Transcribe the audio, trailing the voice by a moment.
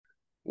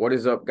What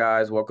is up,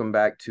 guys? Welcome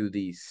back to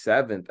the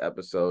seventh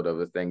episode of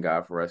the Thank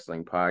God for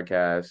Wrestling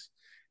podcast.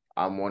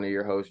 I'm one of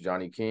your hosts,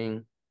 Johnny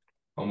King.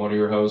 I'm one of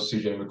your hosts,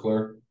 CJ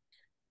McClure.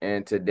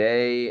 And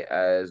today,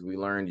 as we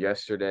learned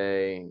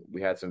yesterday,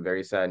 we had some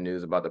very sad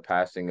news about the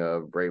passing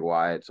of Bray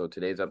Wyatt. So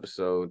today's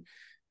episode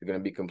is going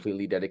to be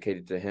completely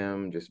dedicated to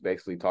him, just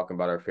basically talking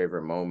about our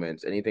favorite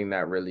moments, anything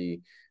that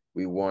really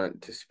we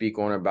want to speak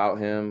on about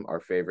him,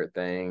 our favorite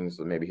things,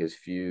 maybe his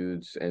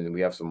feuds, and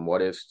we have some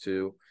what ifs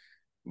too.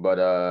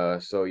 But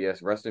so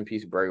yes, rest in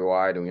peace, Bray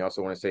Wyatt, and we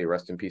also want to say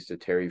rest in peace to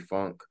Terry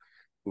Funk,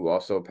 who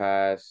also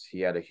passed.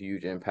 He had a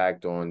huge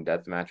impact on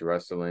deathmatch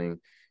wrestling.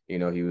 He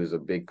was a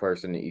big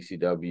person in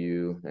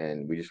ECW,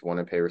 and we just want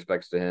to pay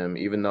respects to him,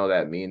 even though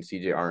that me and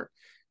CJ aren't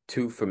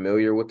too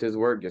familiar with his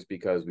work, just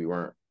because we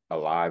weren't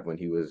alive when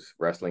he was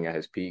wrestling at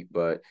his peak.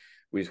 But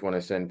we just want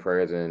to send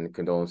prayers and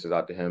condolences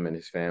out to him and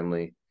his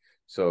family.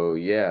 So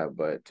yeah,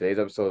 but today's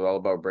episode is all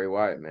about Bray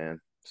Wyatt,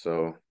 man.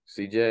 So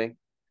CJ,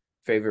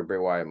 favorite Bray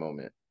Wyatt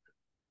moment?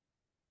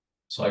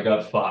 So I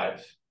got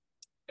five,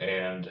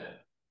 and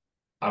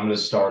I'm going to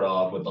start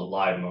off with the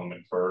live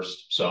moment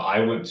first. So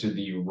I went to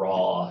the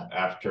Raw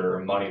after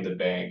Money in the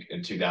Bank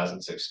in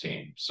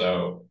 2016.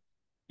 So,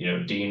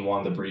 Dean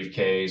won the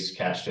briefcase,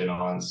 cashed in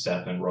on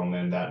Seth and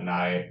Roman that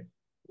night.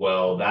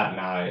 Well, that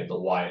night, the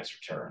Wyatts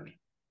returned.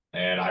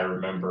 And I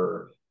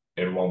remember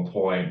at one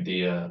point,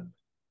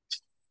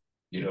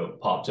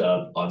 popped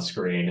up on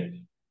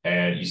screen,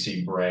 and you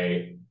see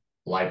Bray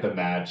light the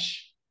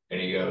match,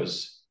 and he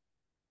goes,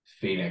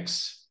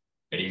 Phoenix,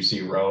 and you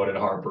see Rowan and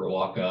Harper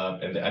walk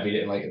up, and I mean,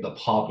 and like the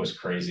pop was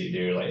crazy,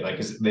 dude. Like,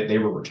 cause they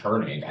were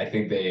returning. I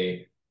think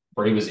Bray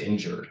was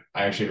injured.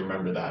 I actually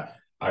remember that.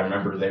 I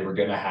remember they were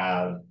gonna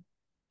have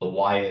the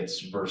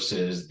Wyatts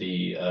versus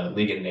the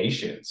League of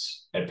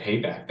Nations at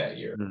Payback that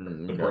year,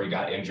 but Okay. Bray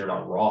got injured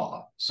on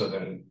Raw. So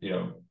then,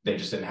 they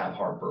just didn't have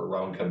Harper or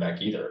Rowan come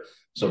back either.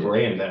 So Yeah.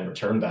 Bray and then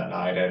returned that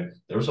night, and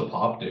there was a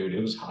pop, dude.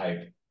 It was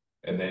hype.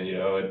 And then,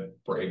 and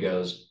Bray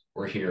goes,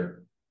 "We're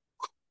here,"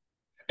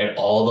 and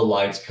all the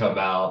lights come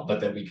out,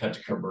 but then we cut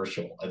to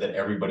commercial, and then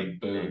everybody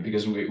booed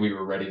because we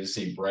were ready to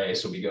see Bray.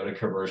 So we go to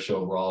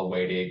commercial, we're all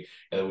waiting,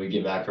 and then we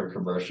get back from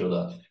commercial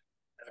to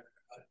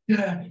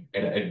yeah,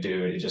 and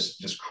dude, it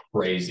just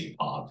crazy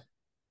pop.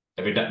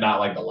 I mean, not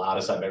like the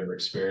loudest I've ever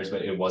experienced,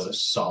 but it was a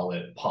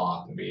solid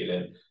pop. I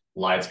mean,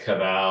 lights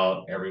come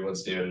out,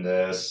 everyone's doing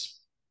this.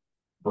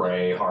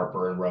 Bray,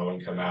 Harper, and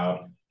Rowan come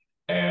out,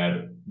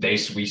 and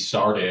we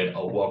started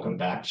a welcome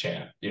back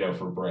chant,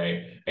 for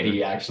Bray. And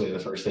he actually, the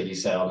first thing he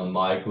said on the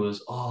mic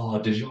was, "Oh,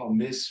 did you all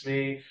miss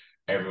me?"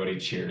 Everybody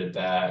cheered at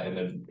that. And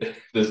then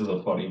this is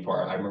the funny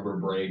part. I remember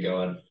Bray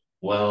going,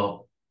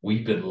 "Well,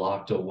 we've been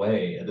locked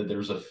away." And then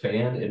there's a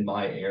fan in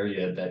my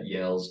area that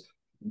yells,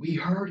 "We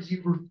heard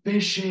you were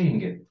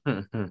fishing."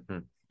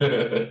 And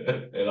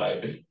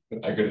I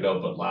couldn't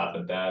help but laugh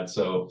at that.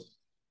 So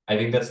I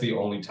think that's the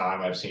only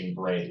time I've seen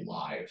Bray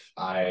live.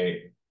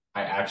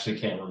 I actually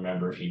can't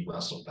remember if he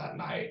wrestled that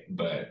night,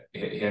 but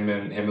him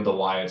and the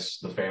Wyatts,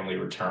 the family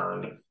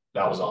returned.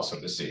 That was awesome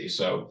to see.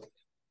 So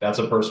that's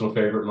a personal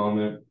favorite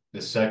moment.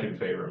 The second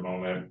favorite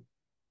moment,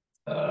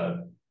 uh,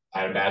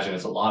 I imagine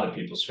it's a lot of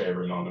people's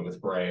favorite moment with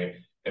Bray,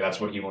 and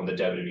that's when he won the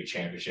WWE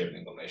Championship in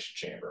the Elimination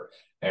Chamber.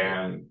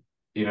 And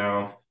you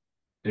know,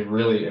 it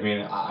really, I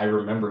mean, I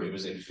remember it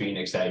was in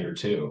Phoenix that year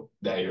too,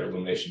 that year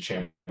Elimination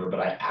Chamber,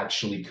 but I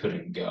actually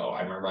couldn't go.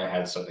 I remember I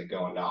had something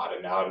going on,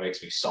 and now it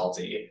makes me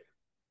salty.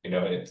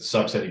 It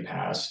sucks that he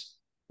passed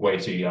way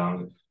too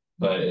young,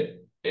 but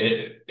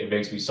it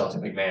makes me salty.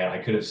 Like, man, I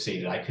could have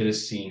seen it. I could have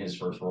seen his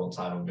first world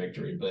title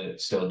victory,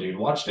 but still, dude,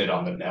 watched it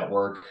on the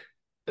network.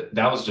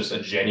 That was just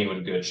a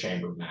genuine good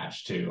chamber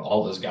match too.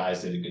 All those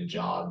guys did a good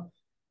job,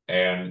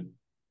 and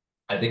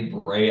I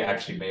think Bray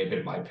actually may have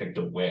been my pick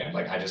to win.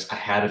 Like I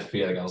had a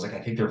feeling. I was like,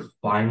 I think they're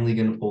finally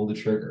gonna pull the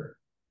trigger.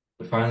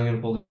 They're finally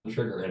gonna pull the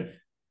trigger. And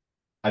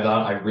I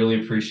thought I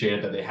really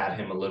appreciated that they had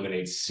him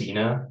eliminate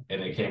Cena,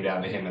 and it came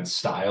down to him and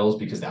Styles,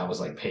 because that was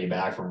like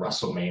payback from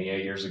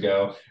WrestleMania years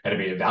ago. And I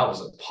mean, that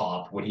was a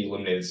pop when he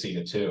eliminated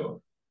Cena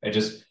too. And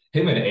just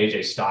him and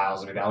AJ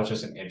Styles, I mean, that was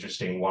just an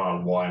interesting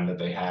one-on-one that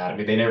they had. I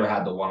mean, they never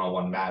had the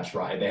one-on-one match,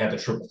 right? They had the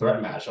triple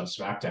threat match on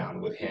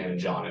SmackDown with him,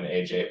 John, and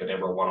AJ, but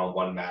never a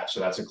one-on-one match. So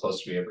that's the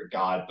closest we ever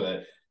got.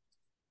 But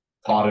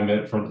caught him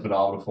it from the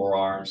phenomenal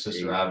forearm,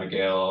 Sister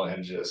Abigail,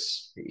 and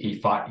just he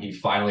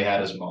finally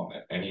had his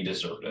moment, and he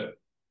deserved it.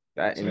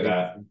 That So ending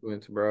that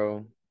sequence,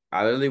 bro.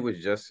 I literally was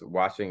just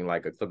watching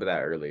like a clip of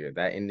that earlier.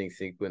 That ending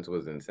sequence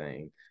was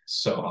insane.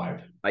 so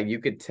hype. Like you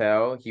could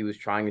tell he was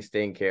trying to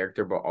stay in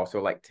character, but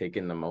also like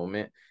taking the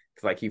moment.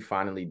 Cause like he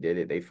finally did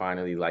it. They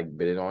finally like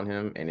bid it on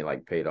him and it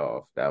like paid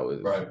off. That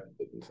was Right.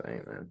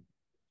 insane, man.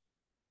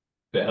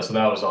 Yeah, so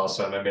that was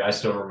awesome. I mean, I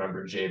still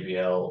remember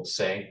JBL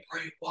saying,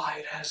 Bray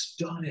Wyatt has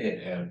done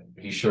it. And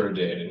he sure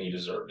did, and he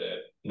deserved it.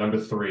 Number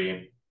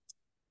three,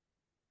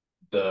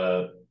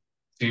 the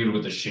feud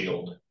with the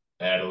Shield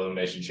at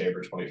Elimination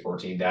Chamber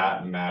 2014.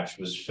 That match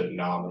was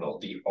phenomenal.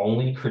 The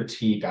only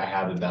critique I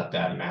have about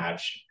that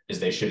match is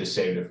they should have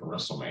saved it for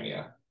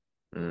WrestleMania.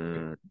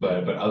 Mm-hmm.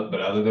 But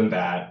other than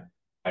that,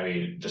 I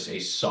mean, just a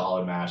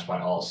solid match by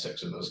all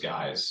six of those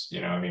guys.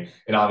 I mean,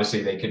 and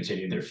obviously they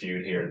continued their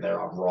feud here and there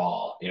on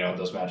Raw.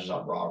 Those matches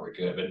on Raw were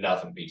good, but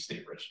nothing beats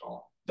the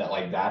original.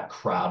 That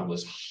crowd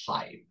was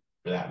hype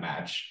for that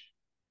match.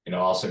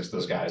 All six of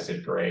those guys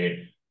did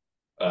great.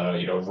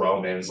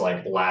 Roman's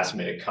like last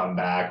minute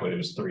comeback when it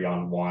was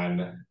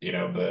 3-on-1,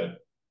 but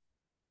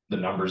the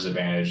numbers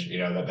advantage,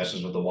 that's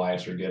just what the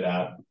Wyatts are good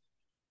at.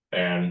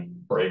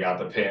 And Bray got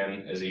the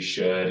pin as he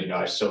should.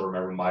 I still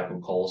remember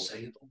Michael Cole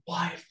saying, "The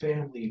Wyatt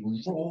family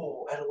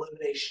rule at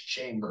Elimination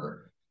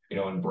Chamber."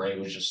 And Bray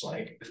was just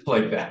like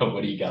that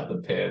when he got the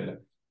pin.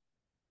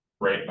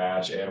 Great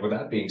match. And with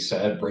that being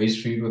said,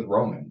 Bray's feud with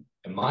Roman,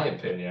 in my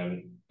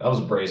opinion, that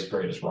was Bray's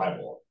greatest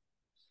rival.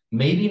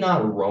 Maybe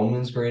not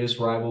Roman's greatest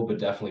rival, but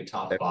definitely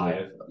top Definitely.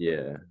 five,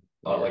 Yeah.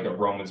 Yeah. like a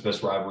Roman's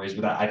best rivalries.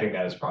 But I think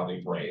that is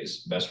probably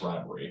Bray's best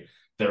rivalry.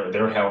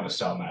 Their Hell in a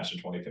Cell match in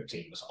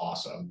 2015 was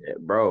awesome. Yeah,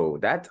 bro,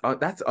 that's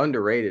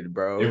underrated,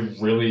 bro. It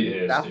really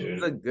is, That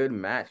was a dude. good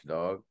match,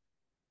 dog.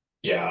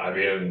 Yeah, I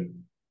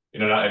mean,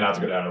 not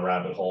to go down a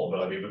rabbit hole,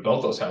 but I mean, but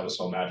both those Hell in a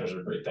Cell matches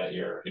were great that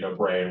year.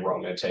 Bray and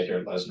Roman, Taker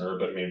and Lesnar,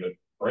 but I mean, but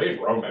Bray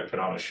and Roman put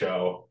on a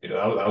show.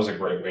 That was a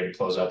great way to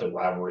close out the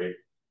rivalry.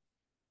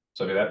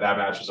 So I mean, that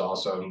match was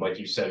awesome. Like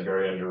you said,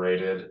 very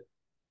underrated.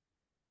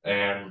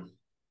 And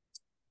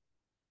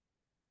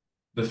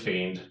the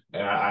Fiend,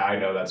 and I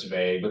know that's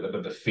vague, but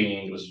the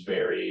Fiend was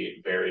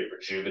very, very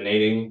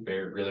rejuvenating.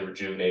 Very, really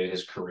rejuvenated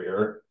his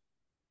career.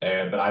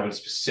 But I would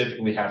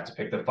specifically have to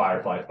pick the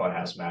Firefly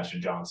Funhouse match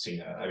with John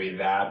Cena. I mean,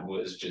 that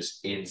was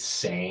just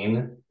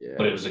insane,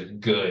 but Yeah. it was a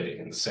good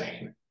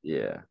insane.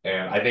 Yeah.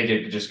 And I think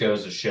it just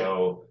goes to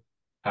show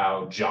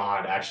how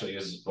John actually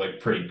is like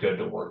pretty good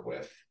to work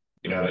with.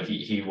 Mhm.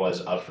 He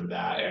was up for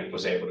that and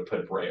was able to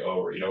put Bray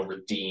over,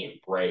 redeem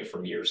Bray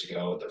from years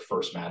ago at their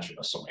first match in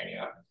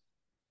WrestleMania.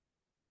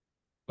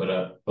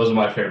 But those are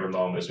my favorite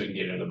moments. We can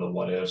get into the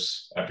what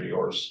ifs after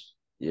yours.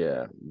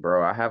 Yeah,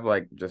 bro. I have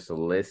like just a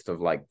list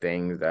of like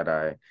things that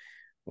I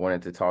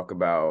wanted to talk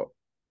about.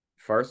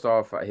 First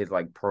off, his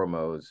like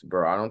promos,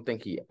 bro. I don't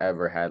think he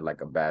ever had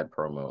like a bad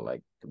promo.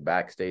 Like the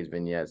backstage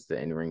vignettes, the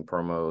in-ring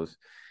promos,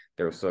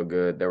 they were so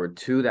good. There were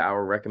two that I would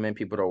recommend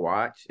people to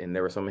watch, and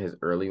there were some of his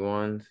early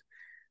ones.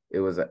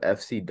 It was a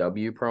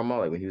FCW promo,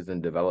 like when he was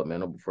in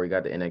developmental before he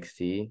got to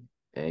NXT,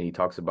 and he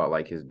talks about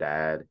like his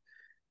dad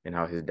and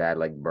how his dad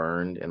like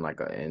burned in like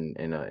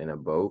a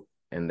boat.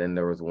 And then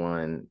there was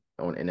one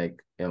on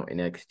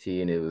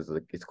NXT, and it was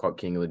like it's called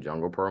King of the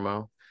Jungle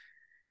promo.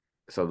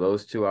 So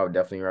those two I would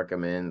definitely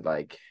recommend.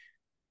 Like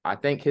I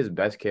think his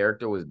best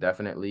character was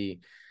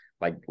definitely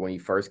like when he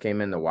first came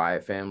in the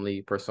Wyatt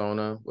family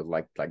persona with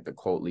like the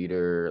cult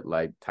leader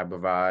like type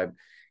of vibe.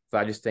 So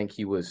I just think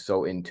he was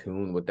so in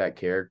tune with that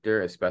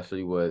character,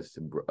 especially with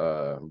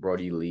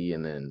Brody Lee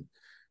and then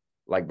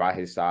like by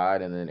his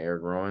side and then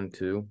Eric Rowan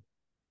too.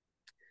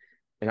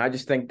 And I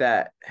just think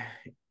that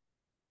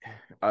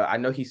I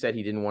know he said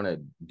he didn't want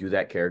to do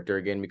that character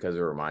again because it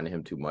reminded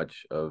him too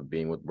much of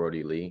being with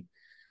Brody Lee.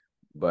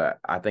 But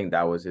I think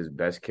that was his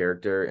best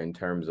character in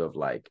terms of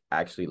like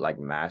actually like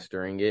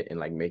mastering it and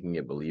like making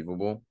it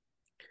believable.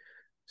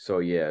 So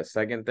yeah,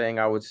 second thing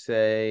I would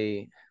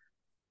say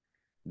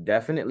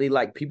definitely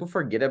like people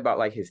forget about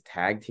like his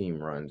tag team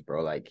runs,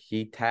 bro. Like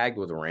he tagged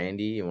with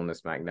Randy and won the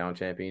SmackDown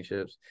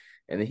championships.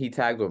 And then he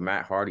tagged with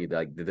Matt Hardy,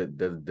 like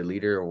the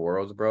leader of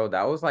worlds, bro.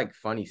 That was like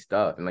funny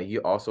stuff. And like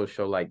you also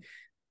show like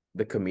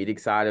the comedic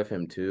side of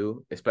him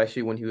too,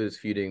 especially when he was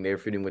feuding. They were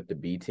feuding with the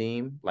B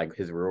team, like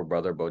his real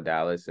brother Bo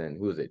Dallas and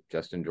who was it,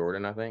 Justin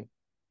Jordan, I think.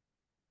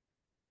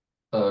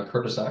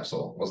 Curtis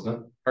Axel, wasn't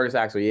it? Curtis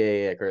Axel,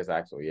 yeah, Curtis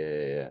Axel,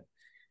 yeah.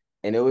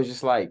 And it was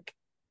just like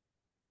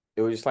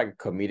a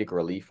comedic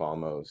relief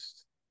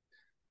almost.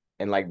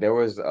 And like there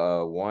was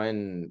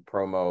one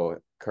promo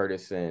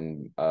Curtis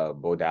and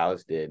Bo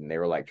Dallas did, and they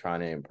were like trying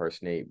to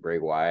impersonate Bray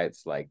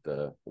Wyatt's like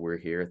the "We're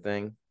Here"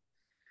 thing.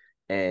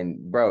 And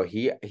bro,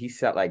 he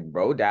said like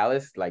bro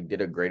Dallas like did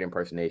a great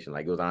impersonation.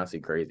 Like it was honestly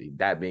crazy.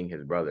 That being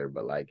his brother,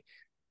 but like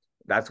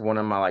that's one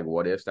of my like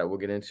what ifs that we'll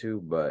get into.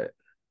 But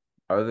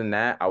other than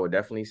that, I would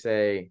definitely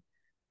say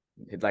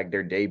it's like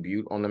their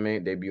debut on the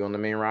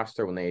main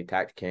roster when they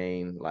attacked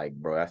Kane. Like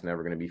bro, that's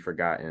never gonna be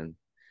forgotten.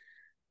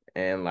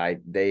 And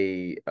like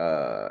they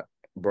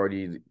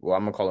Brody, well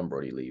I'm gonna call him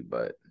Brody Lee,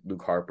 but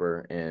Luke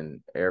Harper and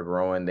Eric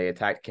Rowan, they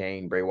attacked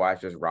Kane. Bray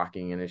Wyatt's just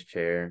rocking in his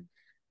chair.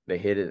 They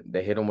hit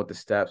him with the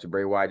steps.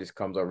 Bray Wyatt just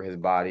comes over his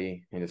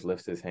body and just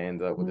lifts his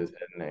hands up with his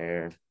head in the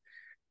air.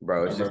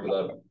 Bro, I it's just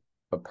remember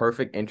that. a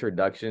perfect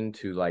introduction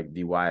to like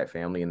the Wyatt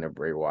family and the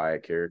Bray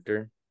Wyatt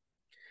character.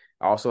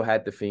 I also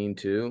had the Fiend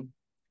too,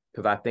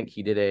 because I think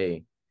he did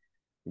a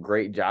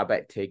great job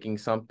at taking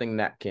something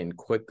that can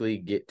quickly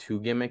get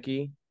too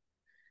gimmicky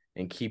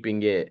and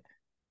keeping it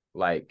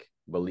like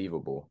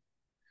believable,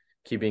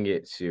 keeping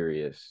it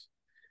serious.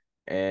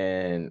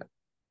 And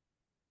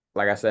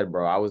like I said,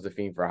 bro, I was the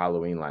Fiend for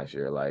Halloween last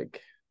year. Like,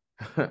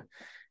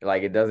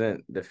 like it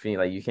doesn't the Fiend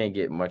like you can't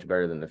get much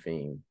better than the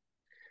Fiend.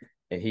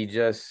 And he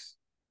just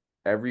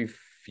every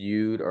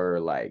feud or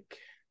like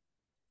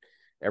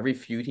every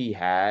feud he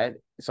had,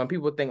 some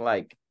people think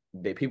like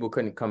people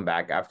couldn't come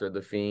back after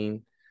the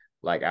Fiend,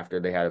 like after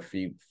they had a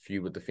feud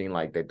with the Fiend,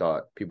 like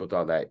people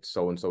thought that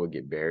so and so would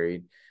get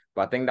buried.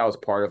 But I think that was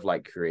part of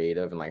like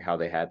creative and like how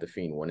they had the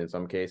Fiend win in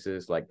some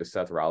cases, like the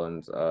Seth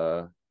Rollins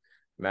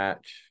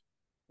match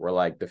where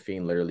like the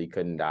Fiend literally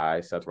couldn't die.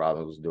 Seth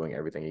Rollins was doing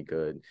everything he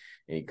could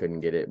and he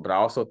couldn't get it. But I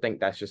also think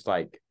that's just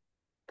like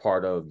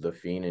part of the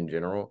Fiend in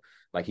general.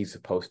 Like he's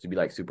supposed to be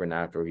like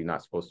supernatural. He's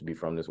not supposed to be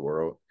from this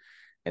world.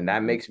 And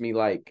that makes me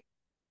like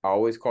I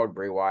always called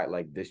Bray Wyatt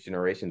like this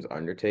generation's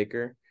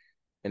Undertaker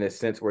in a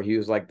sense where he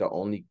was like the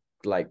only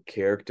like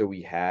character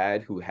we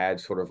had who had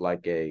sort of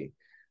like a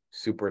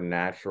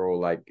supernatural,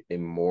 like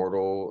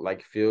immortal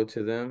like feel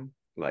to them.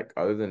 Like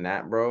other than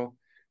that, bro,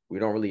 we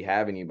don't really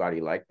have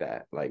anybody like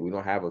that. Like we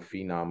don't have a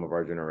phenom of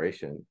our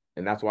generation.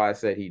 And that's why I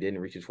said he didn't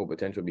reach his full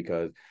potential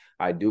because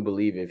I do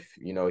believe if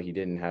he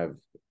didn't have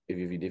if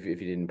he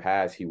didn't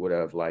pass, he would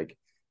have like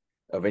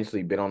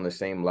eventually been on the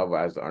same level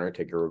as the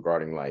Undertaker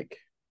regarding like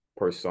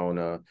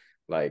persona,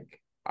 like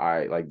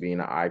I like being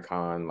an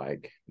icon,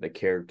 like the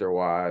character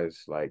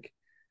wise, like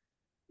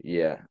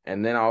yeah.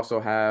 And then I also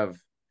have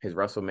his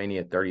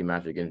WrestleMania 30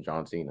 match against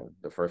John Cena,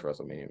 the first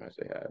WrestleMania match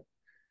they had.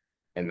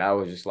 And that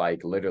was just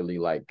like literally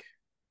like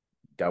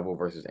devil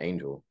versus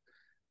angel.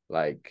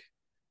 Like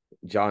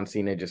John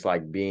Cena just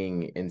like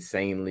being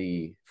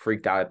insanely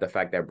freaked out at the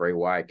fact that Bray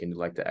Wyatt can do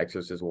like the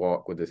exorcist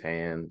walk with his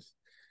hands.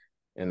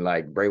 And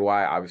like Bray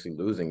Wyatt obviously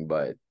losing,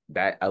 but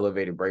that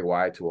elevated Bray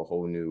Wyatt to a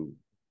whole new,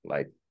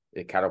 like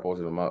it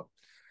catapulted him up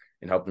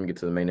and helped him get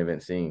to the main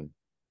event scene.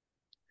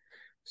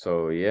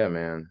 So yeah,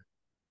 man,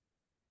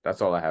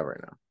 that's all I have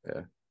right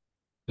now.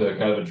 Yeah, To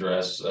kind of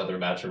address their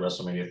match at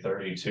WrestleMania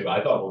 32,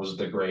 I thought was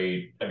the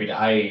great. I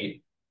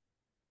mean,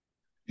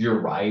 you're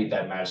right.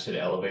 That match did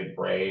elevate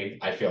Bray.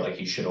 I feel like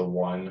he should have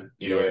won.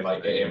 You know, yeah, and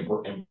like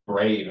and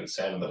Bray even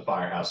said in the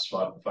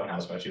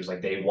Funhouse match, he was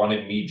like, "They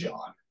wanted me,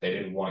 John. They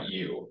didn't want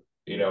you."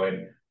 You know,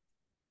 and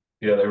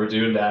they were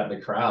doing that in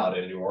the crowd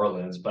in New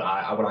Orleans. But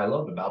what I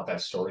loved about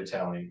that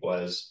storytelling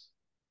was,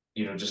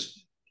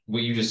 just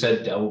what you just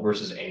said, devil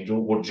versus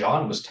angel. Well,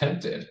 John was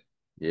tempted.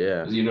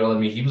 yeah. I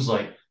mean, he was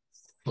like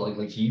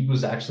he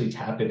was actually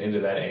tapping into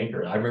that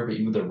anchor. I remember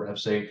even the ref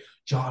saying,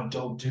 "John,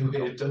 don't do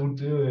it, don't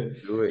do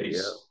it." Do And it. he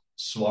Yeah,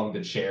 swung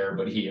the chair,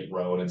 but he hit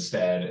Rowan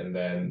instead, and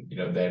then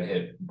then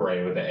hit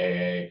Bray with the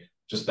AA.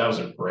 Just that was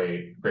a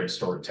great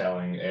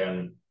storytelling,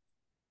 and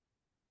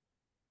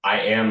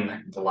I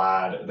am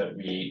glad that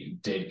we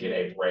did get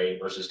a Bray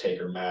versus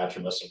Taker match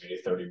in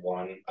WrestleMania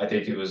 31. I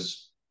think it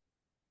was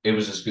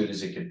as good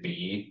as it could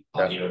be.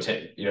 definitely.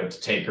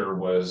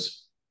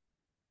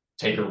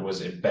 Taker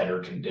was in better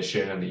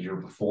condition than the year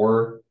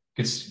before.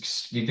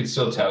 You could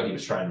still tell he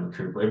was trying to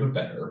recuperate, but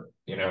better,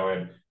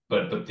 and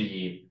but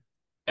the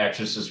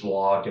exorcist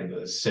walk and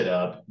the sit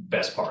up,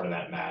 best part of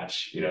that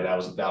match,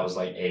 that was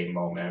like a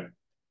moment.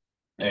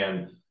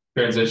 And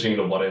transitioning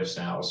to what ifs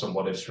now, some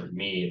what ifs for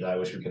me that I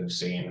wish we could have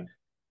seen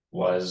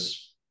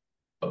was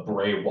a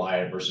Bray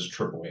Wyatt versus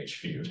Triple H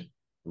feud.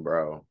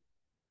 Bro.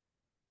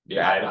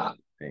 Yeah, That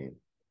thing.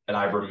 and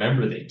I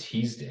remember they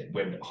teased it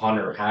when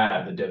Hunter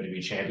had the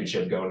WWE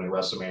Championship going to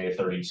WrestleMania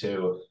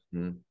 32.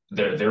 Hmm.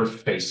 Their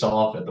face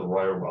off at the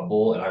Royal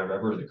Rumble, and I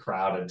remember the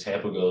crowd in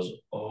Tampa goes,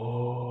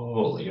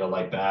 "Oh,"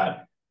 like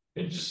that.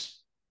 It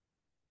just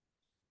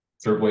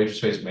Triple H has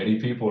faced many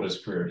people in his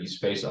career. He's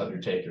faced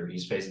Undertaker.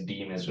 He's faced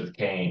demons with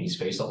Kane. He's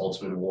faced the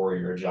Ultimate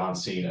Warrior, John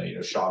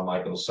Cena. Shawn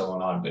Michaels, so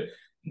on, but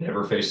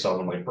never faced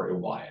someone like Bray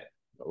Wyatt.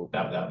 Nope.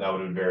 That would have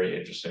been very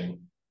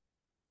interesting.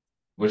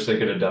 Wish they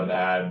could have done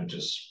that, but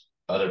just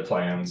other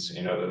plans,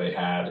 that they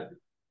had.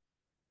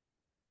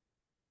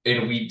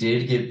 And we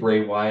did get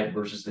Bray Wyatt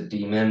versus the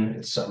Demon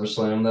at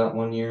SummerSlam that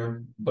one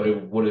year, but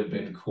it would have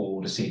been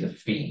cool to see the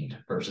Fiend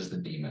versus the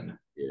Demon.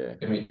 Yeah,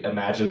 I mean,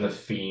 imagine the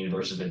Fiend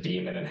versus the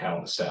Demon in Hell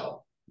in a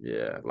Cell.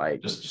 yeah.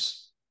 Like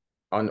Just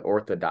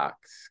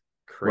unorthodox,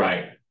 crazy,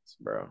 right,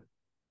 bro.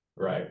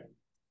 right.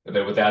 And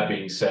then with that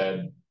being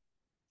said,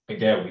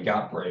 again, we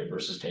got Bray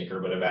versus Taker,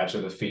 but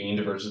imagine the Fiend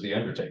versus the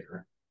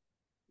Undertaker.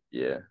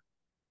 Yeah,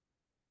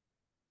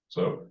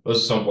 So those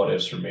are some what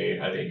ifs for me.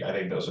 I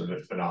think those have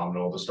been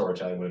phenomenal. The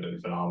storytelling would have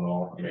been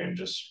phenomenal. I mean,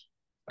 just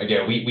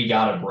again, we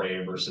got a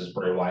Bray versus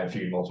Bray Wyatt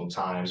feud multiple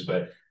times,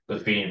 but the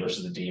Fiend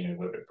versus the Demon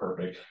would have been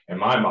perfect. In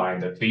my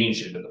mind, the Fiend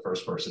should have been the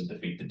first person to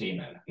defeat the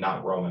Demon,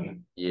 not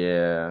Roman.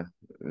 yeah,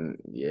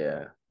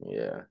 yeah,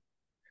 yeah.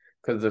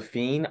 Because the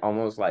Fiend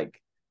almost like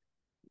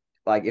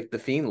if the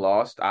Fiend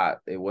lost,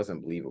 it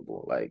wasn't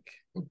believable. Like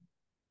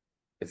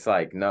it's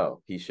like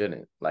no, he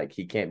shouldn't. Like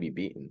he can't be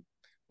beaten.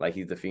 Like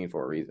he's the Fiend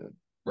for a reason.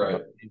 You know,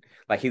 Right.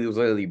 like he was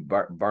literally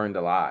burned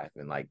alive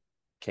and like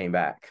came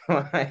back.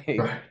 like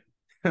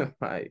Right.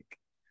 like,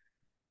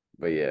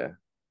 but yeah,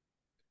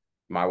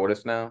 my what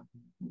is now,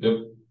 Yep.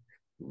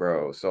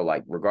 bro. So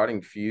like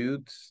regarding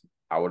feuds,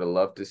 I would have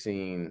loved to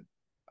seen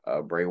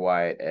a Bray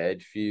Wyatt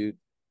Edge feud,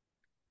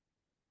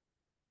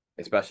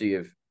 especially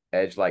if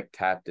Edge like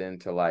tapped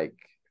into like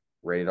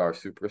rated R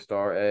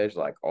superstar Edge,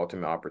 like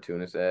Ultimate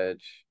Opportunist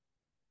Edge.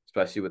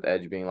 especially with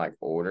Edge being like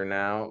older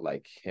now.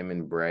 Like him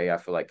and Bray, I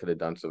feel like could have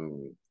done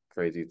some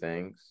crazy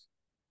things.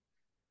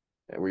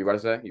 What were you about to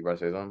say? You about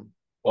to say something?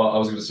 Well, I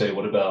was going to say,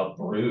 what about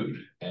Brood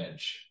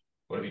Edge?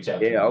 What if you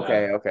tapped Yeah. into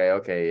Okay. that? Okay.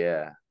 Okay.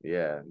 Yeah.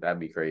 Yeah. That'd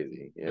be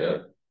crazy. Yeah. Yeah.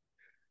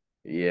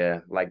 Yeah.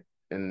 Like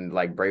and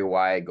like Bray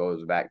Wyatt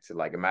goes back to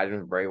like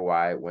imagine if Bray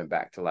Wyatt went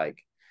back to like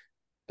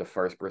the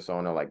first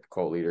persona, like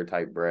cult leader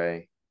type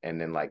Bray, and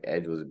then like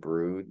Edge was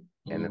Brood,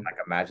 and then Mm. like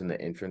imagine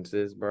the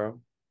entrances, bro.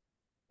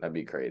 That'd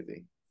be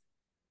crazy.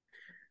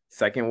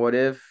 Second, what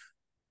if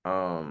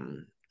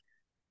um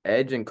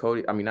Edge and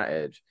Cody, I mean not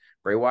Edge,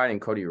 Bray Wyatt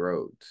and Cody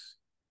Rhodes.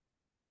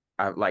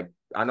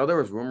 I know there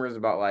was rumors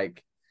about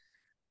like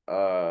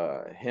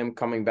him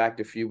coming back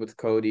to feud with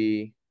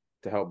Cody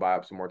to help buy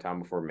up some more time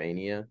before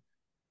Mania.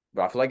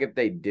 But I feel like if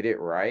they did it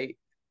right,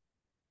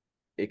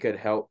 it could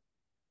help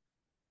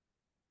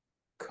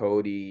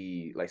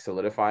Cody like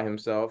solidify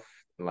himself,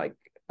 like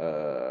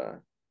uh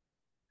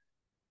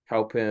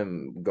help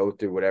him go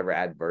through whatever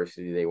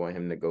adversity they want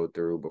him to go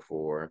through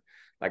before.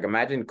 Like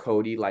imagine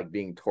Cody like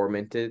being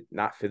tormented,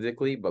 not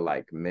physically, but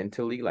like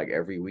mentally, like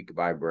every week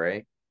by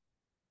Bray.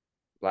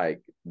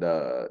 Like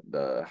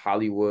the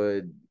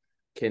Hollywood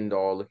Ken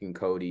doll looking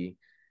Cody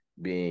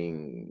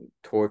being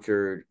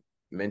tortured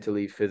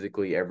mentally,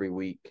 physically every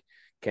week,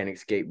 can't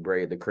escape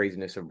Bray, the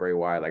craziness of Bray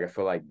Wyatt. Like I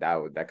feel like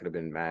that could have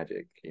been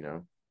magic, you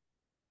know?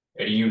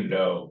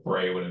 And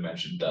Bray would have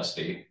mentioned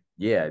Dusty.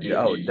 Yeah, You,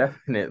 oh, you,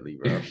 definitely,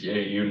 bro.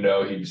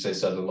 yeah, he'd say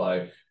something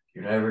like,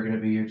 "You're never gonna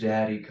be your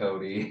daddy,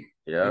 Cody."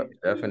 Yep,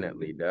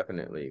 definitely,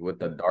 definitely. With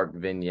the dark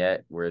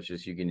vignette where it's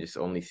just you can just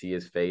only see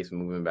his face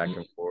moving back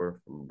and forth,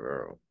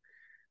 bro.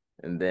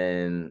 And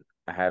then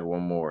I had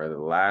one more. The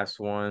last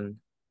one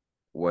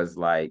was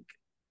like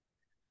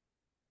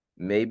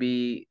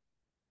maybe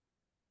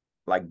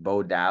like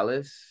Bo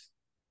Dallas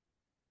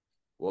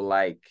will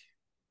like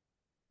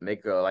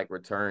make a like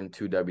return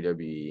to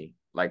WWE.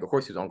 Like of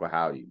course he's Uncle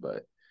Howdy,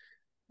 but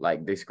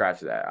like they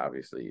scratch that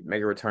obviously.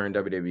 Make a return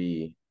to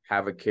WWE,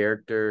 have a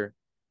character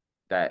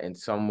that in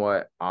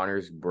somewhat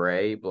honors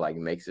Bray, but like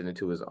makes it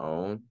into his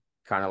own,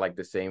 kind of like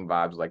the same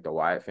vibes like the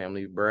Wyatt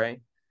family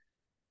Bray,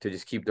 to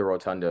just keep the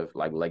Rotunda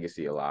like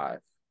legacy alive.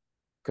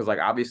 Because like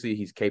obviously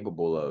he's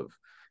capable of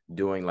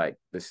doing like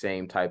the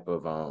same type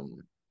of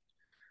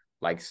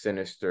like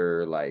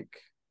sinister like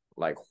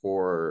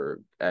horror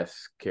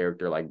esque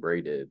character like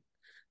Bray did.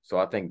 So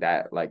I think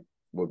that like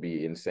would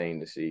be insane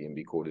to see and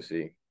be cool to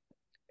see.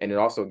 And it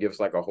also gives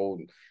like a whole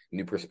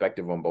new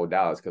perspective on Bo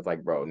Dallas because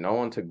like bro, no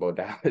one took Bo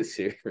Dallas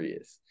serious.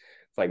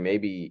 It's like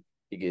maybe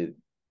he could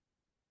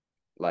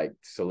like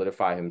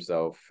solidify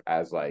himself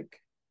as like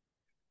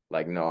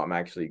no, I'm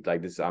actually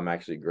like this. I'm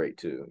actually great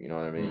too. You know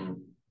what I mean? Mm.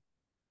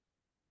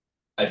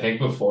 I think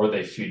before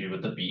they feuded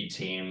with the B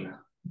team,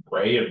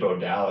 Bray and Bo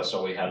Dallas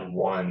only had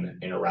one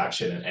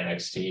interaction in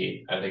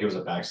NXT. I think it was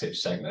a backstage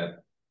segment.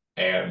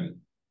 And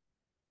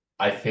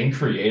I think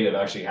Creative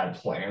actually had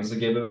plans to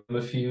give him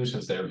a few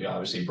since they're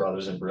obviously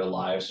brothers in real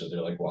life. So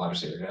they're like, well,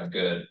 obviously they're gonna have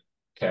good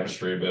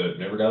chemistry, but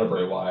never got a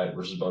Bray Wyatt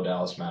versus Bo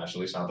Dallas match,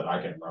 at least not that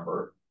I can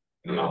remember.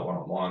 Yeah, Not one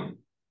on one.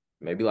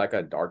 maybe like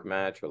a dark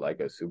match or like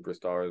a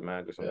superstars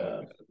match or something like Yeah,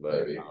 that.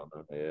 But maybe. I don't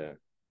know. Yeah,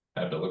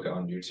 I have to look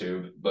on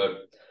YouTube. But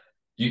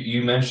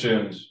you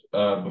mentioned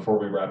before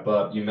we wrap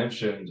up, you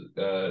mentioned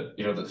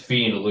the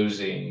Fiend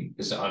losing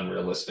is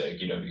unrealistic,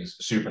 because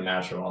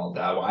supernatural and all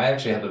that. Well, I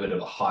actually have a bit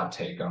of a hot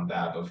take on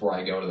that. Before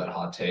I go to that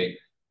hot take,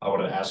 I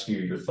want to ask you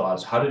your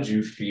thoughts. How did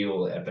you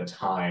feel at the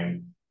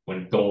time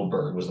when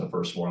Goldberg was the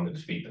first one to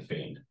defeat the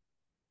Fiend?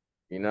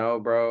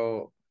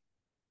 bro.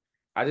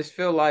 I just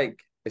feel like,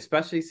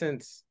 especially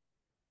since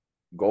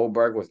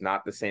Goldberg was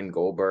not the same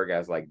Goldberg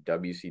as like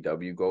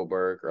WCW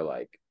Goldberg or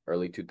like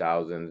early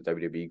 2000s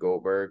WWE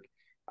Goldberg.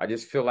 I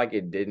just feel like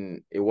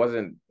it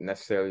wasn't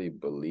necessarily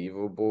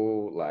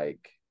believable.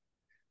 Like,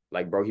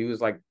 bro, he was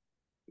like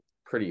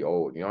pretty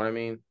old. You know what I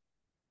mean?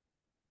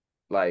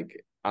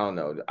 Like, I don't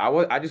know.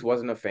 I just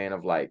wasn't a fan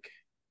of like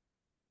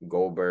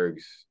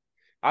Goldberg's.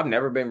 I've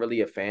never been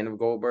really a fan of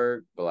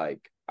Goldberg, but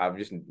like,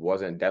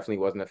 definitely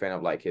wasn't a fan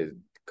of like his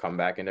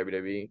comeback in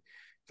WWE.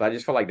 So I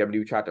just felt like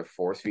WWE tried to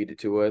force feed it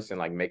to us and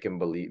like make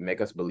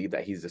us believe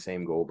that he's the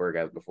same Goldberg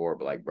as before.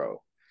 But like,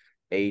 bro,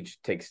 age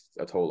takes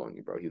a toll on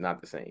you, bro. He's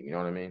not the same. You know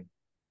what I mean?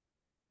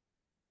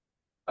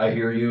 I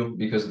hear you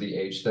because of the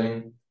age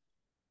thing.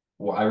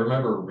 Well, I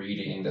remember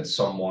reading that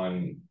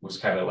someone was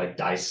kind of like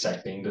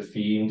dissecting the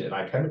Fiend, and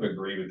I kind of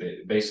agree with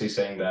it, basically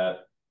saying that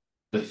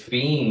the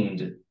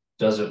Fiend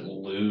doesn't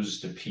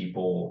lose to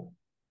people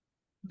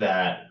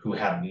that who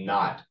have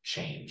not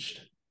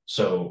changed.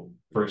 So,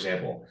 for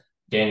example,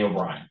 Daniel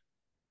Bryan,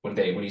 when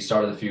he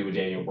started the feud with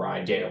Daniel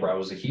Bryan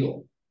was a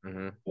heel.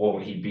 Mm-hmm. Well,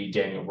 when he beat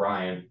Daniel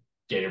Bryan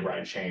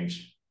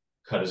changed,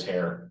 cut his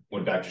hair,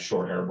 went back to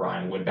short hair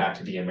Bryan, went back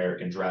to the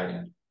American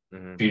Dragon,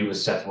 Mm-hmm. feuded with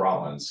Seth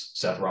Rollins.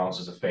 Seth Rollins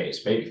is a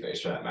baby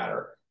face for that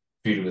matter.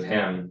 Feuded with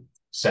him.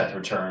 Seth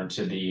returned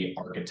to the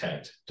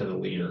architect, to the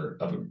leader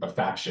of a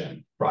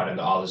faction, brought in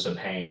the Authors of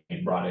Pain,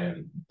 brought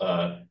in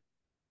Buddy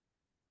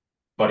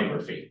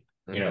Murphy,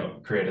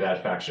 Mm-hmm. created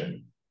that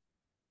faction.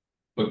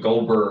 But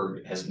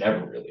Goldberg has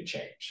never really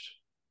changed.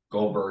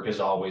 Goldberg has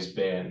always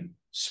been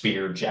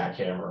spear,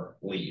 jackhammer,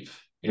 leave.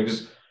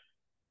 Because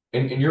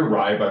and you're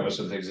right by most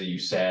of the things that you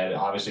said.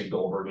 Obviously,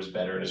 Goldberg was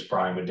better in his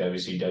prime with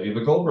WCW,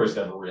 but Goldberg's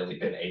never really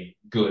been a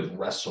good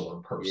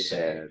wrestler per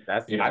se. Yeah,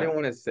 that's You I know, didn't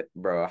want to say,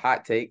 bro.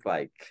 Hot take,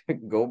 like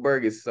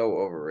Goldberg is so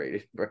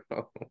overrated, bro.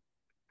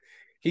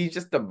 He's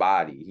just a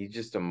body. He's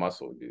just a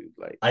muscle dude.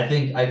 Like, I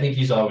think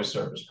he's always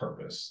served his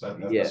purpose. That's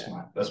yeah,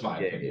 my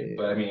yeah, opinion. yeah,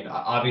 But I mean,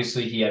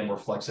 obviously, he had more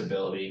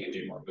flexibility. He could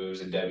do more moves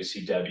in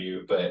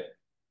WCW, but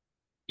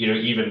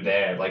even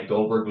then, like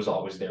Goldberg was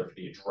always there for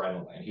the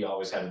adrenaline. He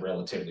always had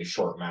relatively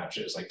short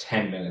matches, like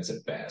 10 minutes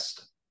at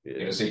best.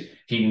 yeah, So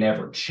he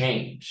never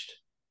changed.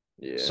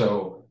 yeah,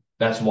 So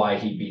that's why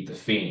he beat the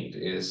Fiend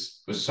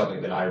was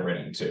something that I ran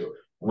into.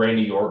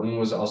 Randy Orton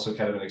was also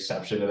kind of an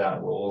exception to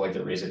that rule. Like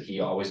the reason he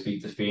always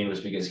beat the Fiend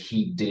was because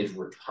he did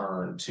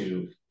return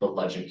to the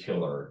Legend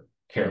Killer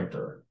mm,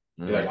 character.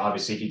 Like mm,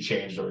 obviously he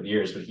changed over the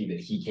years, but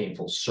he came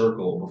full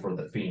circle before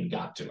the Fiend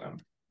got to him.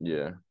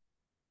 yeah,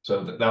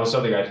 So that was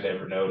something I didn't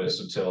ever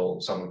notice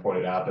until someone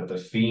pointed out that the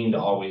Fiend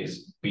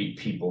always beat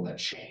people that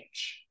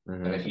change,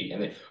 and mm,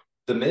 that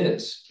the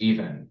Miz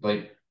even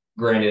like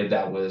granted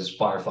that was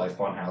Firefly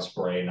Funhouse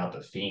Bray, not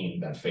the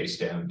Fiend that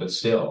faced him, but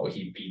still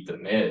he beat the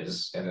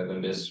Miz, and then the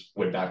Miz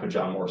went back with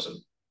John Morrison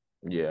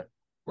yeah,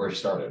 where he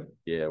started.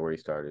 yeah. Where he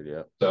started,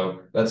 yeah,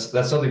 So that's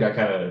something I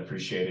kind of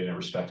appreciated and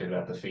respected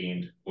about the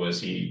Fiend was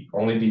he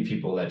only beat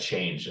people that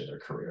changed in their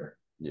career.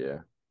 yeah.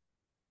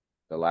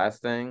 The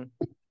last thing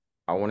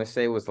I want to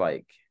say was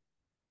like,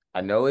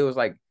 I know it was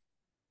like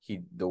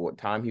the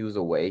time he was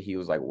away, he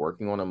was like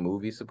working on a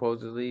movie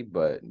supposedly,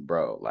 but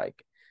bro, like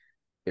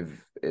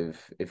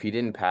if he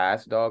didn't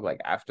pass, dog,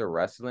 like after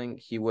wrestling,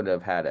 he would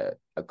have had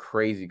a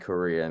crazy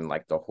career in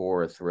like the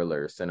horror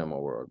thriller cinema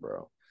world,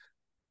 bro.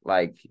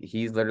 Like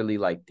he's literally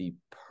like the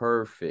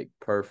perfect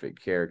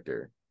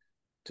character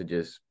to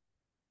just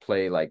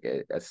play like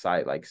a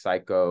site like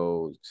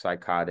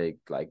psychotic,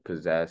 like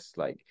possessed,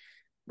 like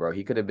bro,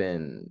 he could have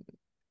been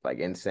like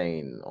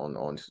insane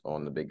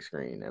on the big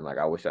screen. And like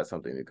I wish that's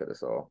something we could have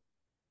saw.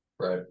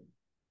 Right.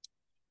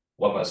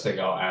 One last thing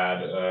I'll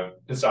add.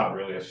 It's not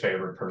really a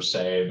favorite per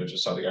se, but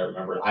just something I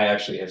remember. I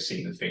actually have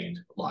seen The Fiend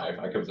live.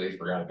 I completely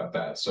forgot about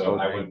that. So Oh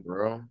I dang, went,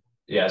 bro.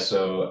 yeah.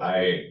 So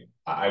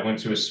I went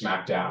to a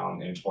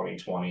SmackDown in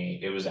 2020.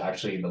 It was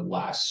actually the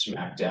last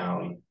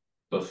SmackDown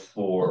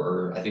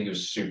before I think it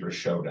was Super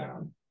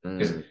Showdown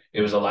because Mm,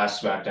 it was the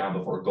last SmackDown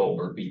before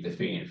Goldberg beat the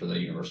Fiend for the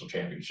Universal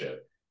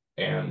Championship.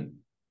 And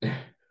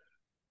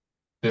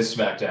this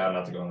SmackDown,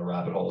 not to go in a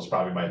rabbit hole, is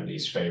probably my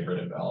least favorite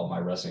of all my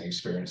wrestling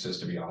experiences,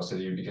 to be honest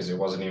with you, because it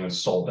wasn't even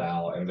sold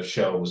out and the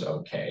show was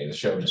okay. The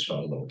show just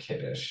felt a little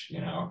kiddish.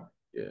 yeah.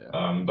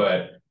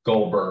 But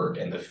Goldberg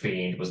and The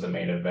Fiend was the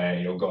main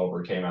event.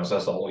 Goldberg came out, so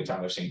that's the only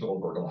time I've seen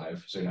Goldberg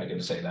live. So I get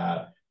to say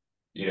that.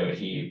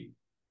 He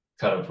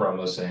cut a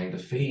promo saying, The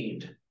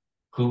Fiend,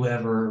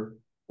 whoever,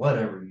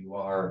 whatever you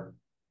are,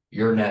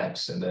 you're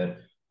next. And then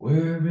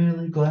we're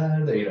really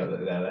glad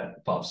that,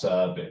 that pops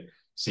up and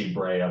see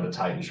Bray on the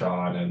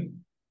Titantron. And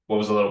what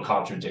was a little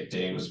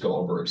contradicting was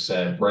Goldberg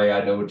said, Bray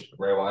Wyatt,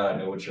 I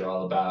know what you're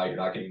all about. You're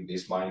not getting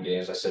these mind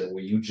games. I said,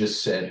 well, you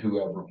just said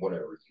whoever,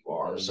 whatever you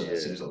are. So that Yeah.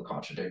 seems a little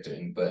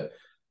contradicting. But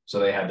so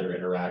they had their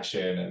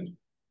interaction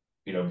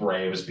and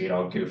Bray was being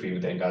all goofy,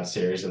 but then got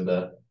serious and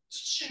the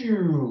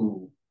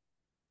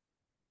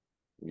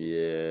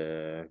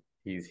Yeah.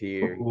 He's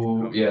here. He's ooh,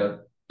 coming. yeah.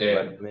 Let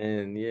And him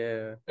in.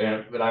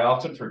 Yeah. but I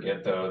often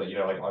forget though that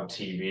like on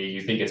TV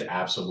you think it's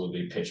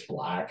absolutely pitch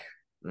black.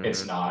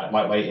 It's Hmm. not.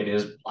 Like it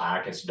is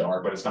black, it's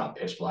dark, but it's not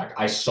pitch black.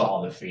 I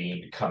saw the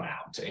Fiend come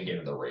out and get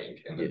in the ring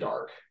in the Yeah.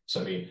 dark.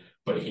 So I mean,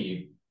 but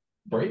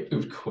Bray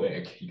moved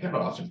quick. You kind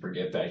of often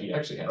forget that he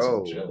actually had some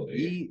Bro,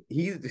 agility.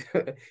 he's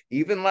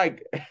even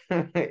like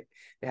it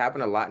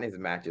happened a lot in his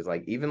matches.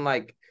 Like even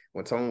like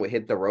when someone would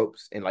hit the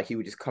ropes and like he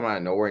would just come out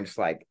of nowhere and just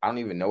like I don't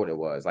even know what it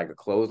was, like a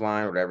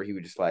clothesline or whatever. He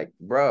would just like,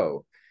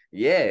 bro,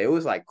 yeah, it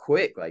was like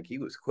quick. Like he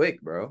was quick,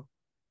 bro.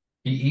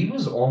 He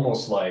was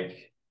almost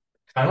like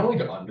kind of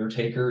like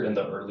Undertaker in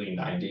the early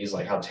 90s,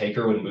 like how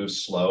Taker would move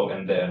slow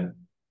and then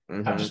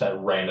have Mm-hmm. just that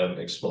random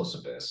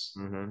explosiveness.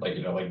 Mm-hmm.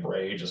 Like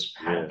Bray just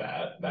had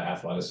Yeah. that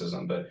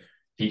athleticism, but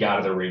he got out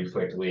of the ring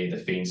quickly. The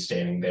Fiend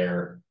standing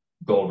there,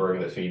 Goldberg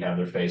and the Fiend have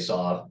their face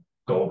off.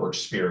 Goldberg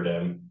speared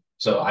him.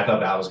 So I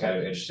thought that was kind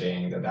of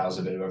interesting. That was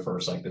a bit of a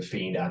first. Like the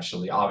Fiend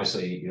actually,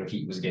 obviously,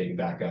 he was getting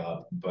back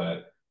up,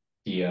 but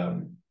he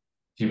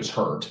he was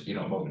hurt,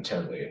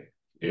 momentarily.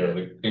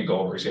 Yeah.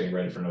 Goldberg's getting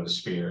ready for another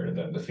spear, and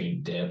then the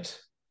Fiend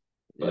dipped.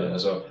 But Yeah.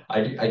 so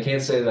I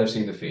can't say that I've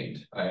seen the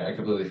Fiend. I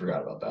completely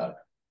forgot about that.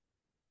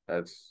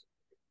 That's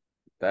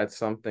that's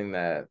something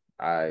that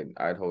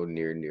I'd hold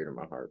near to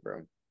my heart,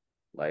 bro.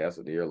 Like that's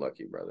you're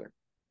lucky, brother.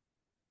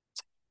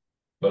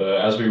 But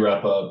as we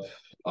wrap up,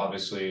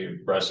 obviously,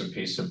 rest in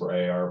peace to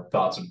Bray. Our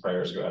thoughts and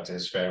prayers go out to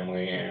his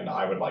family. And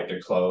I would like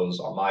to close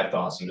on my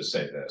thoughts and just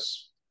say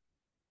this.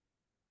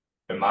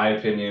 In my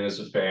opinion, as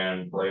a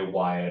fan, Bray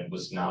Wyatt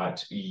was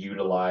not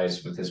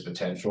utilized with his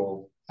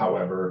potential.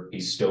 However, he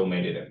still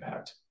made an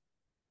impact.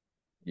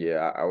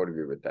 Yeah, I would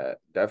agree with that.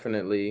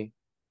 Definitely,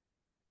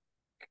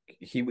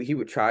 he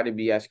would try to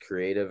be as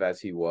creative as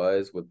he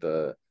was with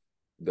the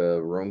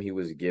room he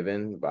was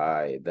given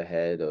by the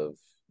head of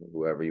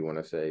whoever you want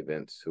to say,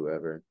 Vince,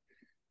 whoever.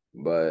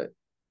 But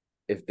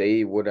if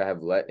they would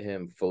have let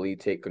him fully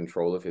take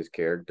control of his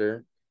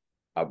character,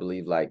 I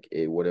believe like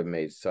it would have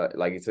made such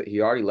like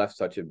he already left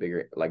such a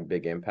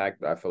big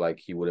impact, but I feel like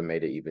he would have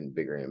made an even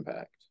bigger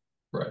impact.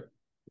 Right.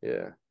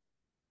 Yeah,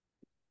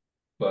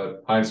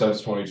 But hindsight's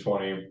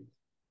 2020.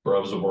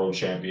 Bro's a world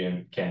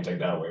champion. Can't take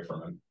that away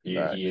from him.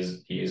 facts.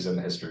 He is in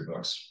the history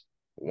books.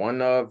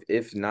 One of,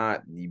 if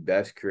not the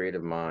best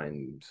creative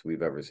minds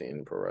we've ever seen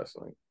in pro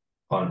wrestling.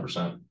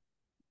 100%.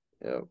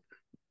 Yeah.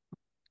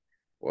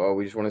 Well,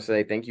 we just want to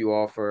say thank you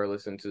all for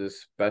listening to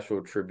this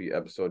special tribute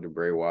episode to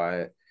Bray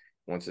Wyatt.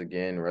 Once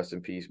again, rest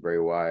in peace, Bray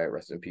Wyatt.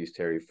 Rest in peace,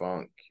 Terry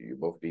Funk. You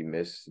both be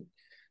missed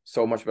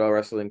so much about the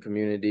wrestling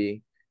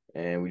community.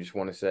 And we just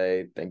want to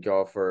say thank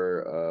y'all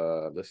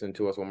for listening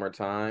to us one more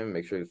time.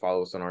 Make sure you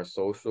follow us on our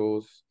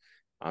socials.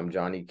 I'm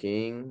Johnny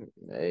King.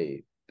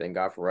 Hey, thank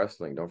God for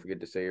wrestling. Don't forget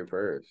to say your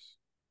prayers.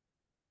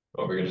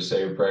 Don't forget to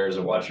say your prayers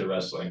and watch your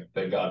wrestling.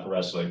 Thank God for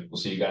wrestling. We'll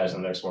see you guys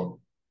in the next one.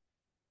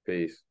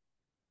 Peace.